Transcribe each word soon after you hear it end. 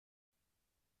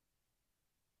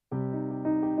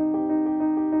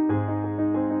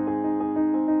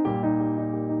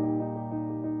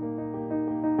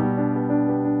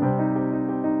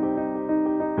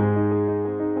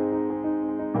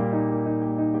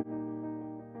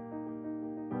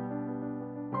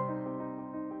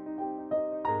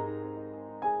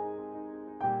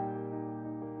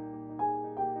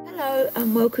Hello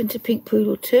and welcome to Pink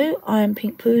Poodle 2. I am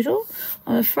Pink Poodle.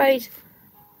 I'm afraid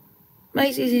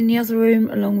Maisie's in the other room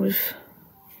along with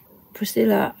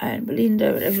Priscilla and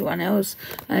Belinda and everyone else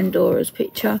and Dora's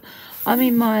picture. I'm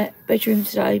in my bedroom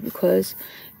today because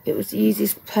it was the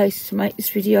easiest place to make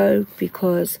this video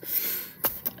because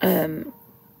it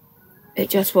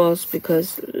just was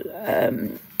because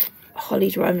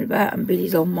Holly's roaming about and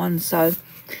Billy's on one, so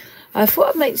I thought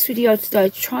I'd make this video today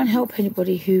to try and help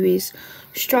anybody who is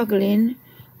struggling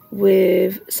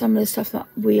with some of the stuff that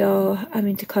we are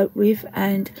having to cope with,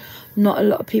 and not a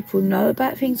lot of people know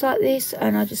about things like this,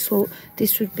 and I just thought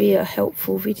this would be a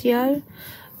helpful video.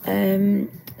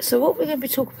 So what we're going to be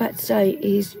talking about today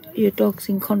is your dog's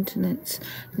incontinence.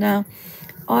 Now,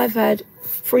 I've had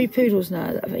 3 poodles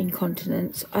now that have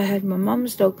incontinence. I had my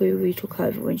mum's dog who we took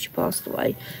over when she passed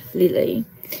away, Lily,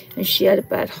 and she had a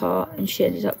bad heart and she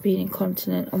ended up being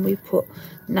incontinent, and we put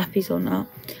nappies on her.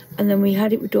 And then we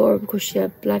had it with Dora because she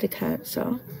had bladder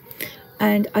cancer,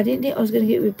 and I didn't think I was going to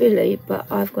get it with Billy,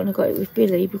 but I've gone and got it with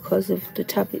Billy because of the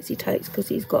tablets he takes because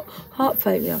he's got heart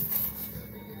failure.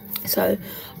 So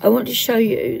I want to show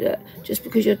you that just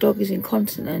because your dog is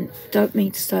incontinent don't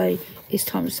mean to say it's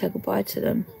time to say goodbye to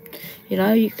them. You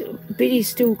know, Billy's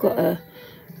still got a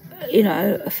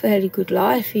fairly good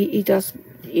life. He does,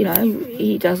 you know,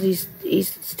 he's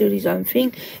still his own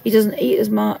thing. He doesn't eat as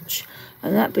much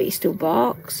and that, but he still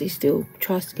barks. He still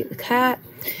tries to get the cat.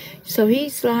 So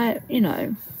he's like, you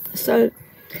know, so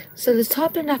the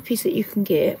type of nappies that you can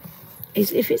get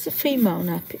is, if it's a female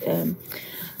nappy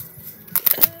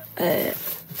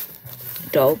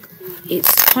dog,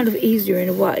 it's kind of easier in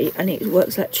a way, and it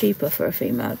works out cheaper for a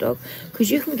female dog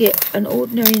because you can get an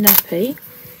ordinary nappy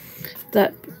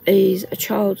that is a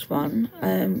child's one,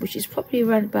 which is probably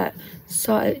around about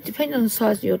size, depending on the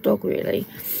size of your dog really,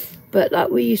 but like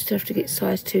we used to have to get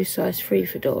size 2, size 3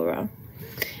 for Dora,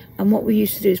 and what we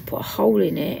used to do is put a hole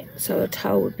in it so a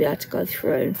towel would be able to go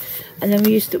through, and then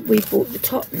we bought the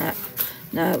top nap.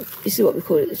 Now this is what we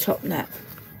call it, the top nap.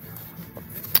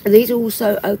 These are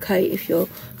also okay if your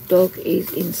dog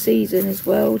is in season as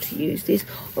well to use this,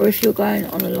 or if you're going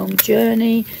on a long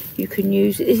journey you can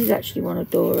use it. This is actually one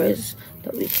of Dora's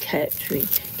that we kept. We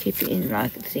keep it in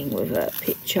like a thing with a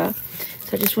picture, so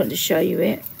I just wanted to show you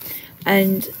it.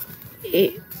 And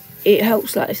it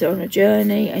helps like if they're on a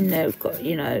journey and they've got,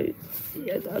 you know,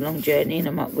 a long journey and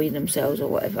they might wee themselves or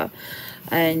whatever,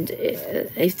 and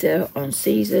if they're on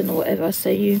season or whatever,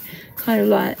 so you kind of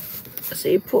like, so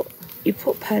you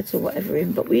put pads or whatever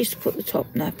in, but we used to put the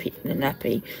top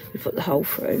nappy, we put the hole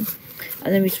through,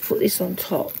 and then we used to put this on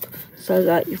top so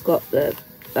that you've got the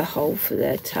hole for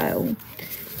their tail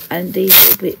and these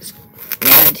little bits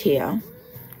around here.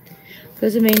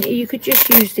 Because I mean, you could just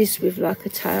use this with like a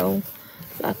towel,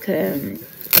 like a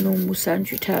normal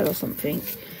sanitary towel or something,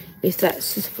 if that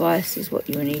suffices what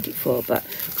you need it for. But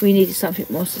we needed something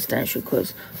more substantial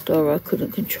because Dora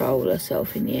couldn't control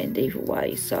herself in the end either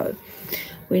way, so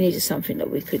we needed something that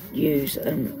we could use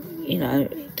and, you know,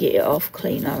 get it off,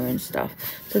 clean her and stuff.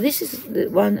 So this is the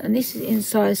one, and this is in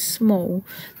size small.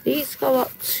 These go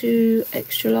up to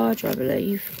extra large, I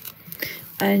believe.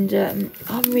 And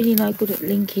I'm really no good at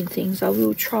linking things. I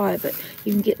will try, but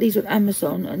you can get these on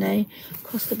Amazon and they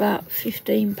cost about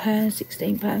 £15,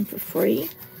 £16 for free.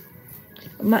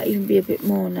 It might even be a bit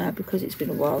more now because it's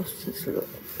been a while since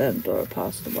Dora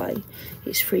passed away.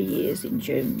 It's 3 years in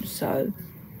June, so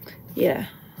yeah.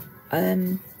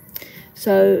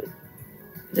 So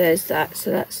there's that.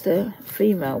 So that's the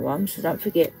female one. So don't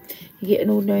forget, you get an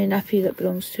ordinary nappy that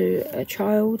belongs to a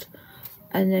child,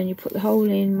 and then you put the hole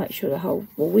in, make sure the hole,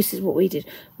 well, this is what we did,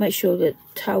 make sure the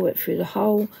towel went through the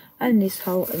hole and this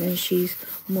hole, and then she's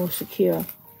more secure.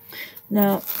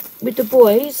 Now with the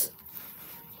boys,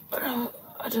 I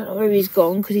don't know where he's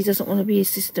gone because he doesn't want to be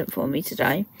assistant for me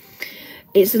today.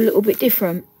 It's a little bit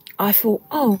different. I thought,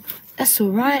 oh, that's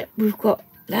all right, we've got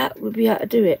that, we'll be able to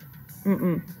do it.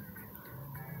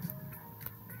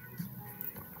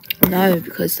 No,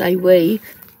 because they wee,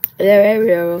 their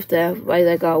area of their way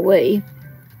they go wee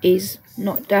is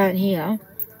not down here,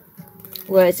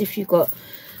 whereas if you've got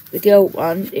the girl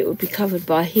one it would be covered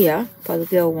by here, by the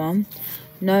girl one.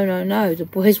 No, the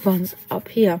boys one's up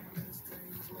here.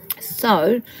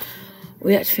 So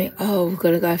we had to think, oh, we've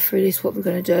got to go through this, what we're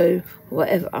going to do,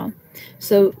 whatever.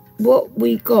 So what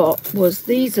we got was,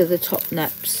 these are the top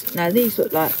naps. Now these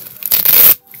look like,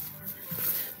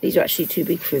 these are actually too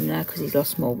big for him now because he's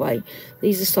lost more weight.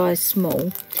 These are size small,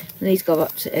 and these go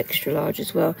up to extra large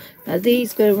as well. Now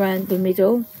these go around the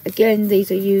middle. Again,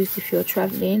 these are used if you're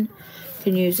travelling. You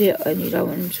can use it and you don't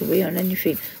want them to wee on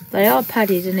anything. They are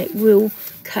padded and it will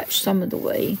catch some of the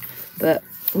wee, but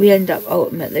we end up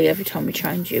ultimately every time we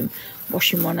change him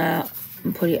washing one out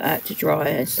and put it out to dry.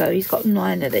 And so he's got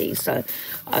 9 of these, so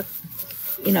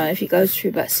you know, if he goes through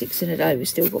about 6 in a day, we've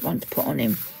still got one to put on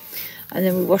him. And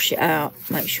then we wash it out,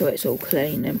 make sure it's all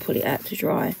clean, and put it out to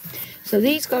dry. So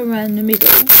these go around the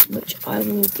middle, which I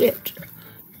will get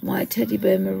my teddy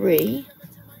bear Marie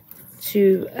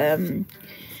to,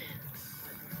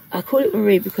 I call it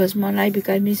Marie because my neighbour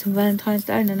gave me some Valentine's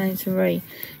Day and her name's Marie.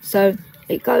 So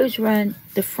it goes around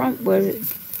the front where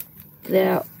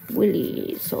their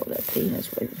willy is, or their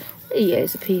penis. Yeah,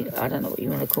 it's a penis, I don't know what you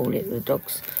want to call it, the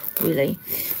dog's willy.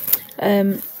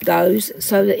 Goes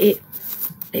so that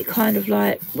it kind of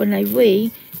like, when they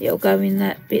wee, it'll go in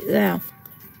that bit there.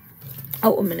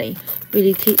 Ultimately,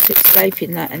 Billy keeps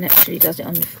escaping that and actually does it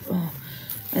on the,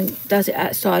 and does it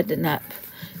outside the nap.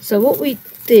 So what we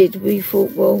did, we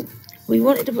thought, well, we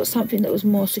wanted to put something that was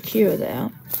more secure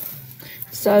there.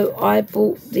 So I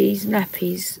bought these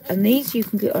nappies, and these you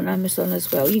can get on Amazon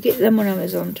as well. You get them on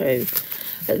Amazon too.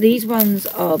 But these ones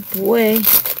are boy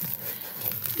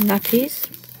nappies,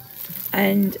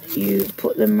 and you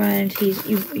put them around his,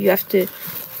 you have to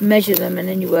measure them and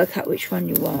then you work out which one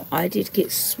you want. I did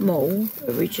get small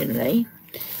originally,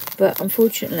 but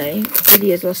unfortunately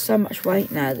Billy has lost so much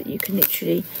weight now that you can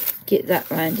literally get that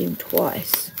round him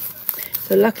twice.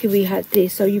 So lucky we had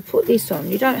this. So you put this on,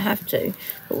 you don't have to,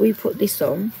 but we put this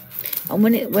on, and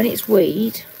when it's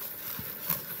weed,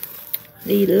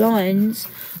 the lines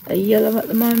are yellow at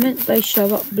the moment, they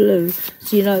show up blue,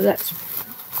 so you know that's,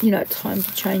 you know, time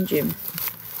to change him.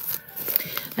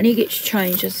 And he gets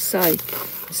changed, as I say,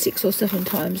 6 or 7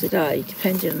 times a day,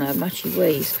 depending on how much he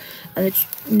weighs. And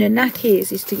the knack is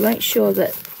to make sure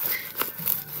that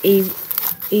his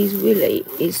willy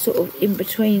is sort of in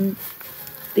between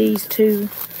these 2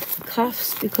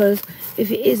 cuffs, because if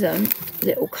it isn't,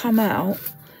 it will come out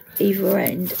either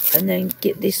end and then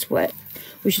get this wet,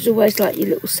 which is always like your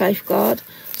little safeguard.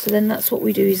 So then that's what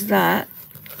we do, is that.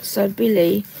 So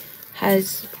Billy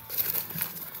has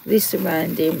this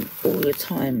around him all the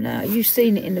time now. You've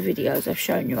seen it in the videos I've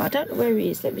shown you. I don't know where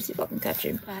he is. Let me see if I can catch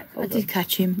him. I did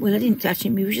catch him. Well, I didn't catch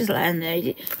him. He was just laying there.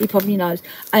 He probably knows.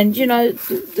 And you know,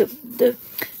 the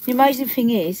amazing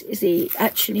thing is he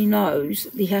actually knows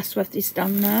that he has to have this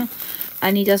done now,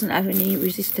 and he doesn't have any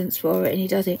resistance for it, and he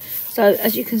does it. So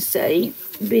as you can see,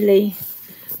 Billy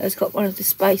has got one of the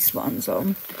space ones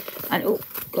on, and oh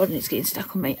god, and it's getting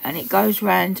stuck on me, and it goes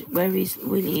round where his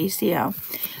willy is here,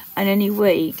 and any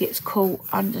wee gets caught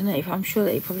underneath. I'm sure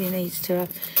that he probably needs to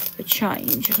have a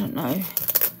change. I don't know.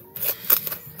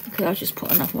 Okay, I'll just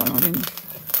put another one on him.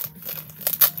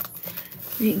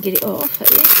 You can get it off,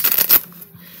 that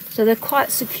is. So they're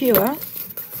quite secure.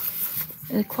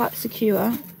 They're quite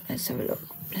secure. Let's have a look.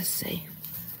 Let's see.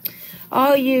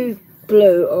 Are you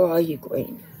blue or are you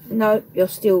green? No,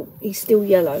 he's still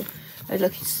yellow. I'd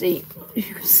like you to see, if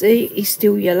you can see, he's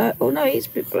still yellow. Oh no, he's a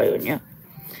bit blue, aren't you?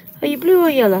 Are you blue or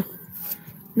yellow?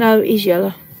 No, he's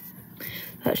yellow.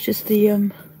 That's just the, I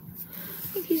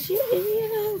think he's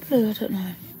yellow or blue, I don't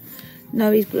know.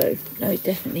 No, he's blue. No, he's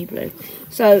definitely blue.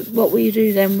 So what we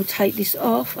do then, we'll take this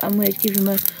off and we'll give him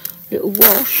a little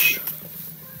wash.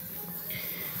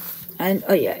 And,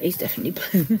 oh yeah, he's definitely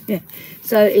blue. Yeah.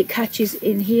 So it catches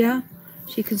in here,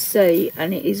 as you can see,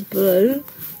 and it is blue,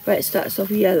 but it starts off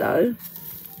yellow,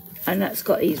 and that's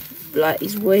got his, like,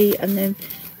 his wee, and then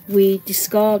we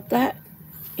discard that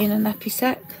in a nappy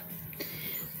sack.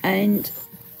 And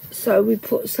so we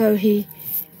put, so he,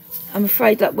 I'm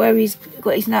afraid that where he's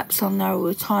got his naps on now all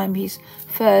the time, his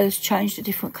fur's changed a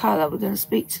different colour. We're going to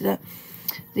speak to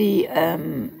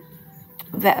the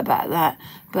vet about that,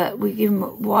 but we give him a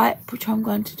wipe, which I'm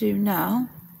going to do now.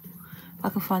 If I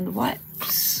can find the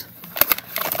wipes.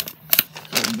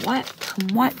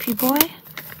 Wipe you, boy.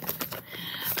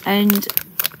 And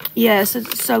yeah,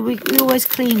 so we always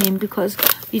clean him, because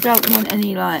you don't want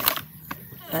any like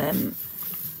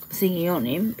thingy on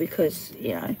him, because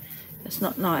you know that's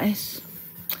not nice.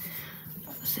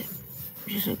 That's it.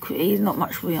 Just he's not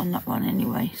much wee on that one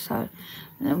anyway. So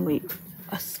and then we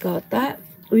discard that.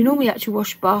 We normally actually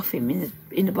bath him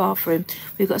in the bathroom.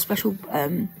 We've got a special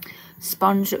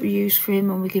sponge that we use for him,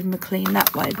 and we give him a clean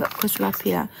that way. But because we're up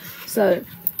here, so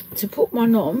to put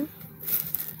one on,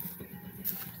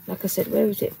 like I said, where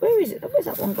is it? Where's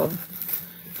that one gone?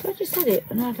 So I just had it,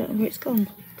 and I don't know where it's gone.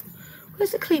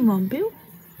 Where's the clean one, Bill?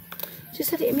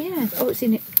 Just had it in my hand. Oh, it's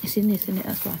in it. It's in this, isn't it?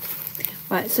 That's right.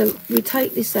 Right, so we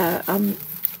take this out. I'm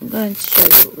going to show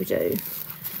you what we do.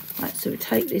 Right, so we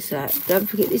take this out. Don't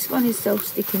forget, this one is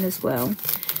self-sticking as well.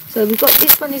 So we've got,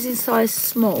 this one is in size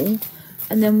small,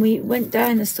 and then we went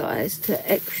down a size to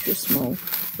extra small,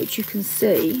 which you can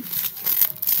see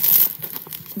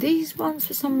these ones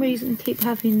for some reason keep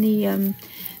having the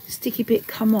sticky bit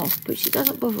come off, which it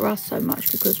doesn't bother us so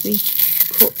much because we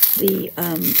put the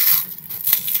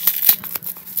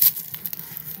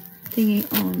thingy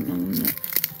on.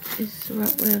 Is this the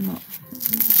right way or not?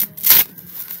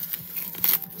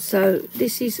 So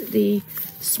this is the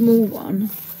small one.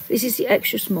 This is the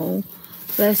extra small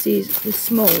versus the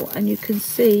small, and you can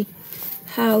see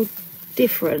how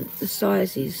different the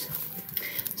size is.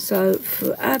 So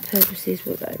for our purposes,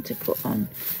 we're going to put on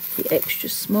the extra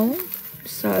small.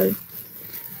 So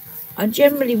I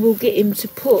generally will get him to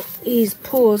put his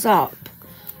paws up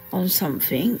on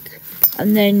something,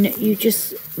 and then you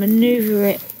just maneuver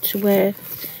it to where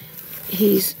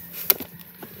his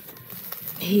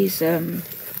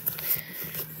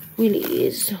willy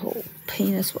is, or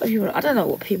penis, whatever you want. I don't know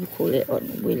what people call it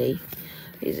on willy.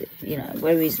 Is it, you know,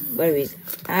 where his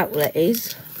outlet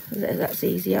is? That's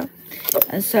easier.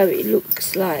 And so it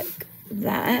looks like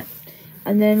that.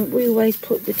 And then we always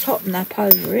put the top nap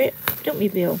over it, don't we,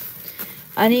 Bill?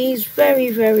 And he's very,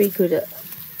 very good at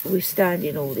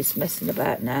withstanding all this messing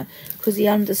about now, because he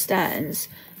understands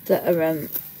that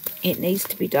it needs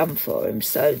to be done for him.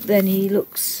 So then he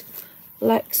looks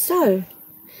like so.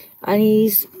 And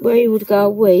he's, where he would go a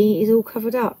wee, he's all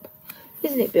covered up.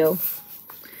 Isn't it, Bill?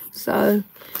 So,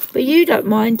 but you don't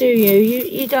mind, do you?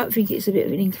 You don't think it's a bit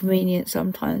of an inconvenience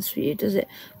sometimes for you, does it?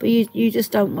 But you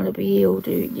just don't want to be ill, do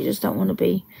you? You just don't want to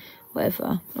be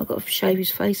whatever. I've got to shave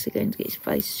his face again to get his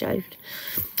face shaved.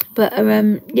 But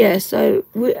yeah. So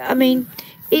I mean,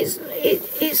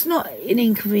 it's not an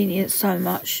inconvenience so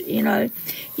much, you know.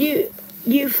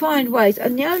 You find ways,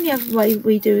 and the only other way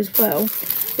we do as well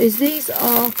is these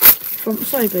are from,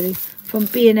 sorry Billy, from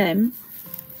B&M.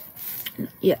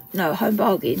 Yeah, no, Home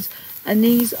Bargains, and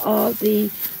these are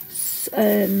the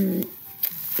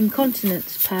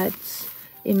incontinence pads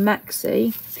in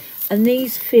maxi, and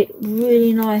these fit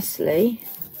really nicely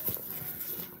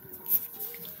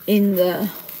in the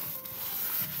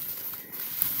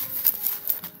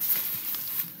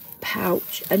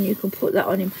pouch, and you can put that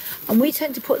on him. And we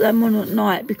tend to put them on at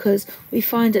night because we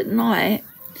find at night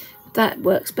that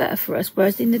works better for us,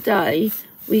 whereas in the day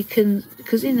we can,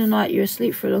 because in the night you're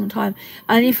asleep for a long time,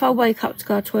 and if I wake up to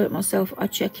go to the toilet myself, I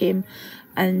check him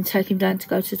and take him down to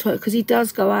go to the toilet, because he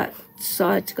does go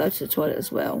outside to go to the toilet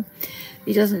as well.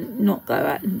 He doesn't not go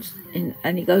out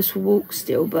and he goes for walks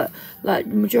still, but like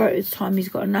the majority of the time he's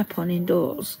got a nap on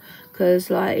indoors, because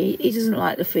like he doesn't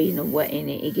like the feeling of wet in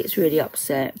it. He gets really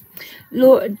upset.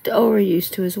 Laura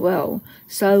used to as well.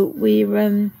 So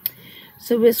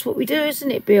so that's what we do,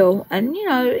 isn't it, Bill? And, you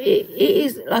know, it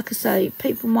is, like I say,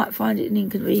 people might find it an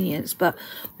inconvenience, but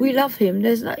we love him.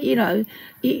 There's not, you know,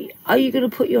 are you going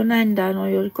to put your nan down or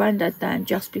your granddad down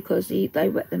just because they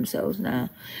wet themselves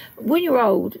now? When you're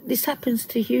old, this happens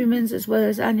to humans as well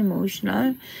as animals, you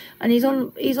know. And he's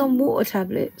on water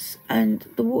tablets, and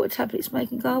the water tablets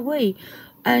make him go wee.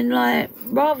 And, like,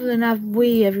 rather than have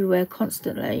wee everywhere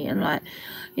constantly, and, like,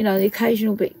 you know, the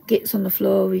occasional bit gets on the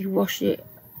floor, we wash it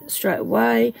straight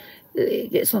away.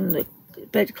 It gets on the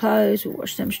bedclothes, we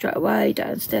wash them straight away.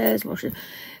 Downstairs, wash it.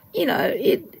 You know,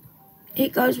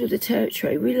 it goes with the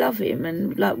territory. We love him,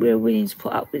 and like we're willing to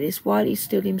put up with this while he's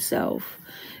still himself.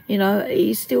 You know,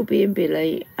 he's still being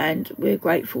Billy, and we're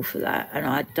grateful for that. And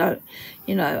I don't,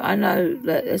 you know, I know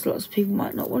that there's lots of people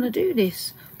might not want to do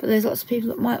this, but there's lots of people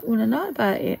that might want to know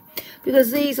about it,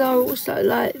 because these are also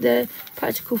like they're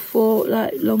practical for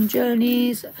like long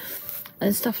journeys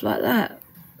and stuff like that.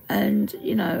 And,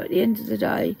 you know, at the end of the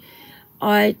day,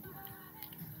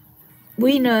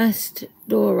 we nursed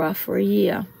Dora for a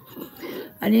year.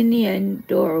 And in the end,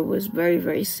 Dora was very,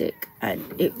 very sick.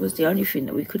 And it was the only thing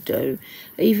that we could do,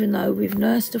 even though we've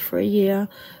nursed her for a year.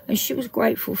 And she was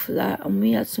grateful for that. And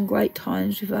we had some great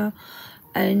times with her.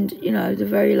 And, you know, the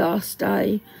very last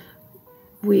day,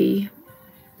 we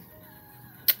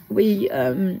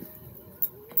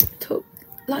took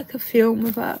like a film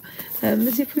about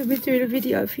as if we were doing a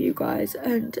video for you guys,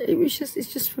 and it's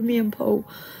just for me and Paul.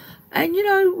 And, you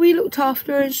know, we looked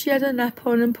after her, and she had a nap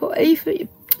on, and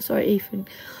Ethan,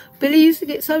 Billy used to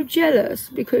get so jealous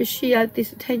because she had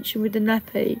this attention with the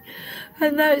nappy,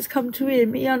 and now it's come to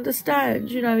him. He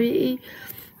understands, you know, he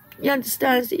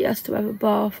understands that he has to have a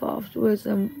bath afterwards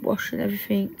and wash and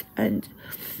everything. And,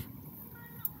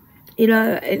 you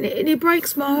know, and it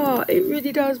breaks my heart, it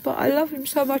really does, but I love him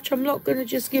so much, I'm not going to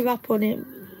just give up on him.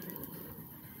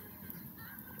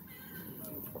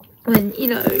 When, you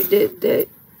know, at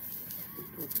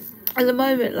the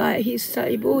moment, like, he's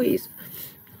stable, he's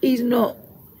not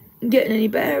getting any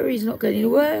better, he's not getting any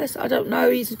worse. I don't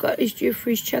know, he's due for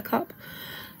his checkup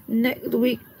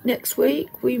next week.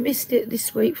 We missed it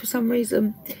this week for some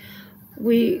reason.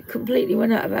 We completely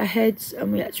went out of our heads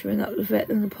and we had to ring up the vet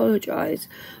and apologise.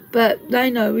 But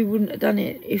they know we wouldn't have done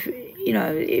it if, you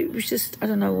know, it was just, I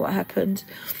don't know what happened.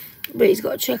 But he's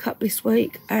got a check-up this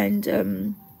week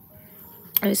and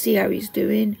see how he's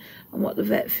doing and what the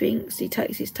vet thinks. He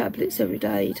takes his tablets every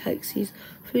day. He takes his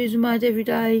fusimide every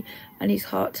day and his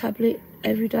heart tablet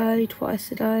every day,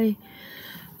 twice a day.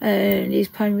 And his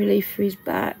pain relief for his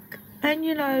back. And,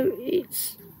 you know,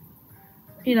 it's...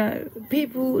 You know,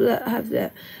 people that have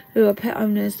that, who are pet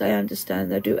owners, they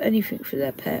understand. They'll do anything for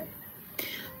their pet.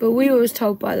 But we were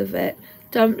told by the vet,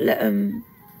 don't let them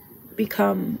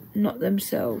become not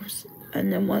themselves.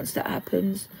 And then once that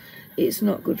happens, it's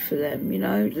not good for them, you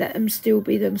know. Let them still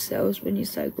be themselves when you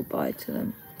say goodbye to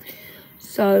them.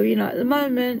 So, you know, at the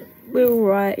moment, we're all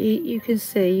right. You can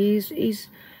see he is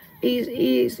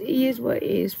what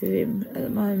he is with him at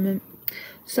the moment.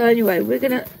 So anyway, we're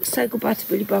going to say goodbye to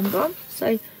Billy Bum Bum.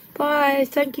 Say bye.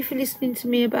 Thank you for listening to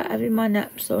me about having my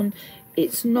naps on.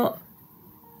 It's not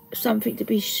something to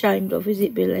be ashamed of, is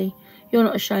it, Billy? You're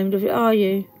not ashamed of it, are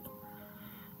you?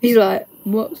 He's like,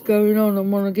 what's going on? I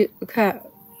want to get the cat.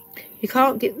 You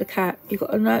can't get the cat. You've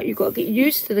got to know. You've got to get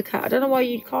used to the cat. I don't know why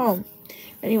you can't.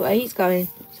 Anyway, he's going.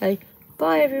 Say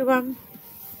bye, everyone.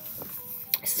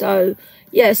 So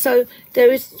yeah. So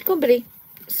there is. Come on, Billy.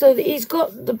 So he's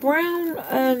got the brown,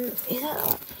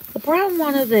 the brown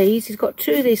one of these. He's got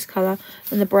two of this colour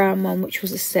and the brown one, which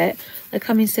was a set. They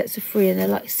come in sets of 3 and they're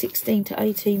like £16 to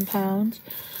 £18.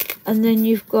 And then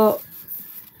you've got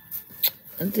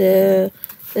there's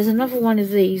another one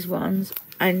of these ones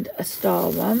and a star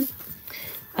one.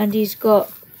 And he's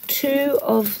got 2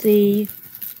 of these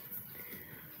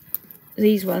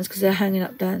ones because they're hanging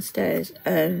up downstairs.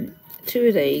 2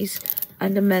 of these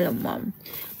and a melon one.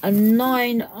 And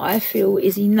 9 I feel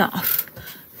is enough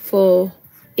for,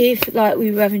 if like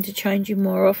we were having to change him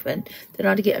more often, then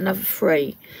I'd get another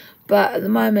 3. But at the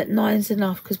moment 9's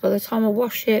enough because by the time I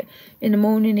wash it in the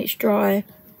morning it's dry.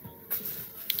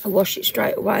 I wash it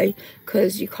straight away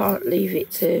because you can't leave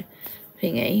it to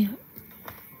thingy.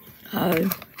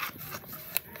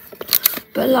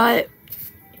 But like,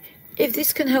 if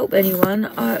this can help anyone,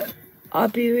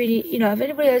 I'd be really, you know, if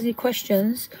anybody has any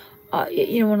questions,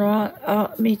 you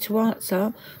want me to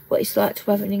answer what it's like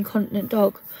to have an incontinent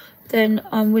dog, then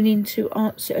I'm willing to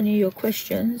answer any of your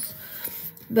questions.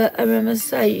 But as I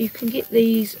say, you can get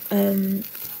these in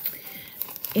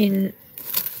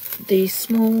the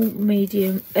small,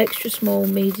 medium, extra small,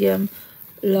 medium,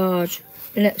 large,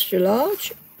 and extra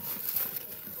large.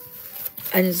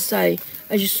 And as I say,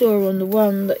 as you saw on the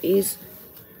one that is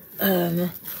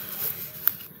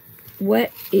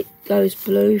wet, it goes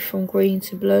blue from green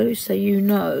to blue, so you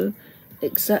know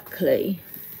exactly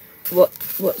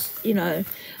what's, you know,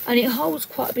 and it holds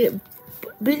quite a bit.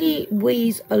 Billy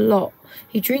wheezes a lot.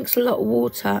 He drinks a lot of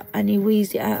water and he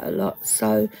wheezes it out a lot,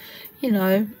 so you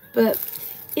know. But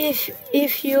if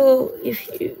you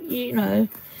know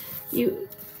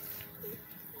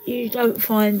you don't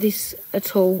find this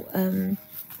at all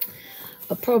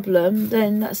a problem,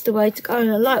 then that's the way to go.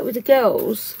 And like with the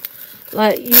girls,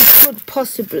 like you could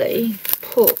possibly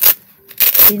put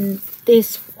in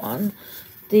this one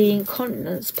the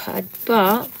incontinence pad,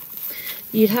 but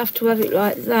you'd have to have it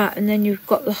like that, and then you've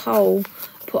got the hole,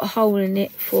 put a hole in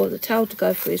it for the towel to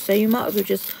go through. So you might as well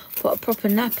just put a proper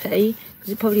nappy,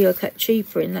 because it probably will get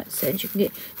cheaper in that sense. You can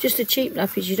get just the cheap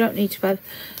nappies. You don't need to have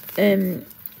the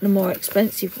more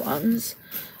expensive ones.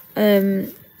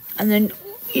 And then,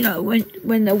 you know,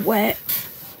 when they're wet,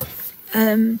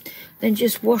 then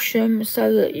just wash them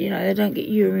so that, you know, they don't get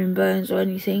urine burns or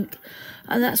anything.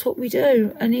 And that's what we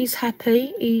do. And he's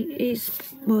happy. He's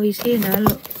here now,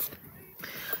 look.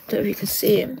 Don't know if you can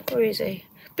see him. Where is he?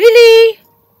 Billy!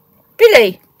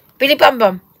 Billy! Billy Bum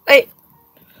Bum. Wait.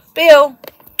 Bill!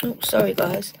 Oh, sorry,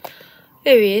 guys.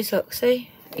 Here he is, look,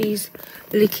 see? He's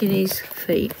licking his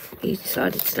feet. He's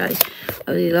decided today,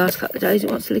 over the last couple of days, he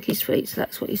wants to lick his feet, so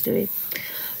that's what he's doing.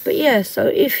 But yeah, so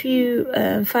if you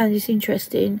found this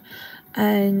interesting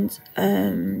and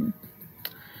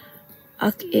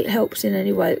it helps in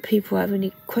any way that people have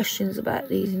any questions about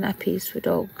these nappies for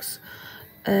dogs,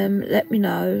 let me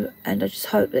know, and I just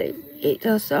hope that it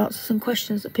does answer some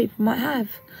questions that people might have.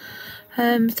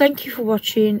 Thank you for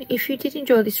watching. If you did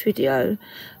enjoy this video,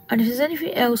 and if there's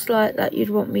anything else like that you'd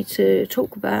want me to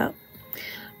talk about,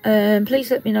 please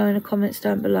let me know in the comments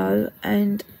down below.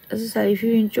 And as I say, if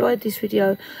you enjoyed this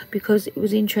video because it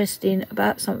was interesting,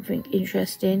 about something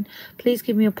interesting, please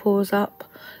give me a pause up.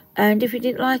 And if you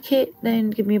didn't like it, then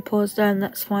give me a pause down,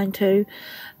 that's fine too.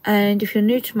 And if you're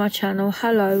new to my channel,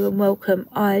 hello and welcome.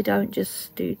 I don't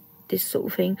just do this sort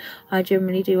of thing. I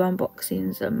generally do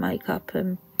unboxings and makeup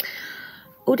and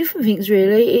all different things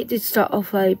really. It did start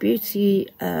off a beauty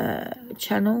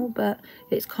channel, but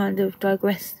it's kind of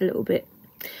digressed a little bit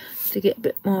to get a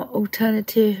bit more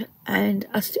alternative, and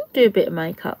I still do a bit of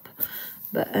makeup,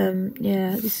 but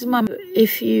yeah, this is my,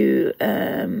 if you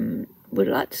would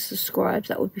like to subscribe,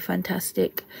 that would be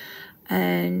fantastic.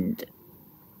 And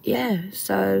yeah,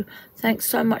 so thanks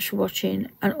so much for watching,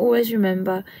 and always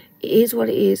remember, it is what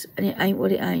it is and it ain't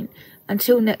what it ain't.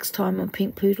 Until next time on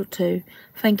Pink Poodle 2,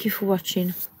 thank you for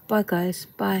watching. Bye guys,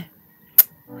 bye.